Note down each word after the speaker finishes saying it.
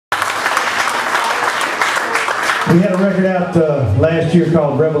We had a record out last year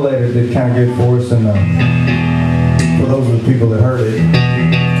called Revelator that kind of good for us, and for those of the people that heard it.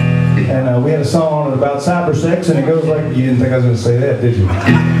 And we had a song on it about cybersex, and it goes like, you didn't think I was going to say that, did you?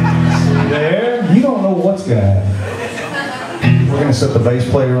 There, you don't know what's going to happen. We're going to set the bass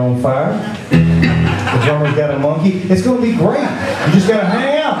player on fire. The drummer's got a monkey. It's going to be great. You just got to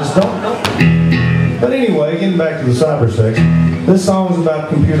hang out. Just don't. But anyway, getting back to the cybersex, this song is about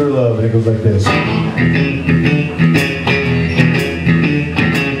computer love, and it goes like this.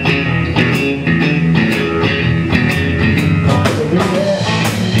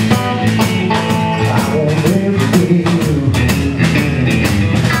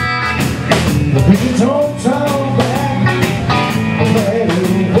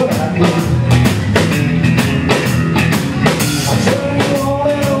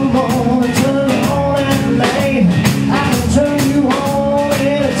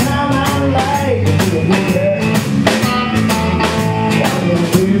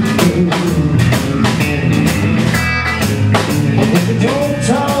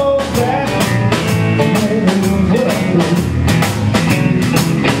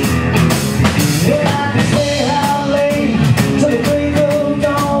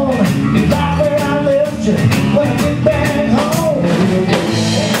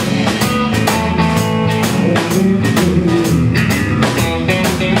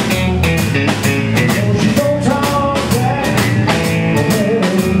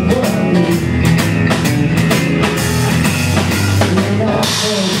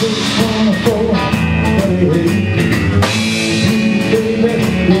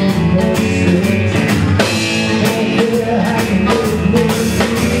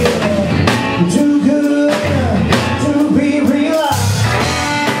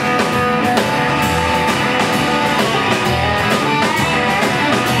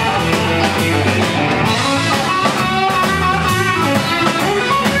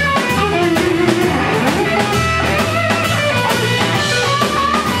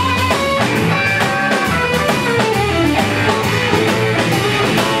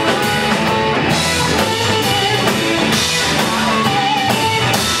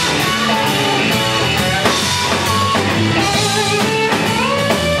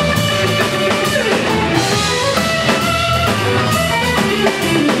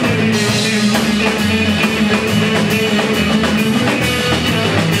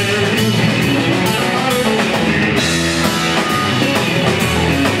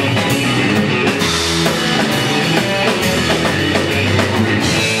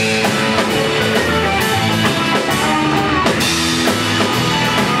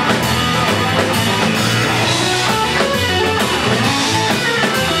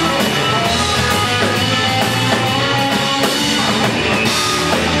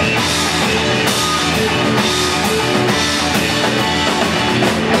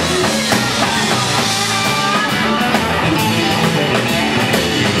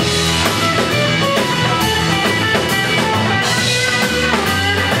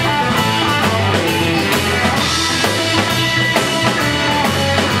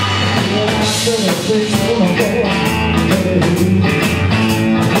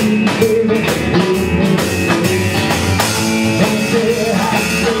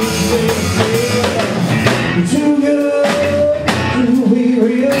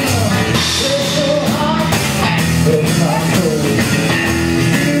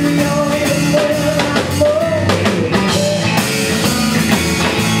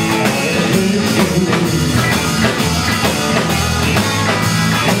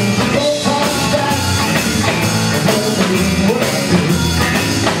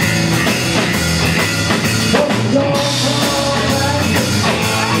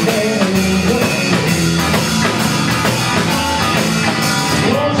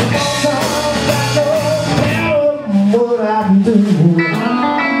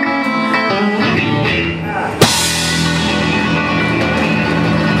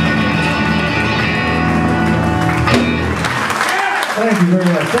 Thank you very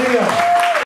much. Thank you.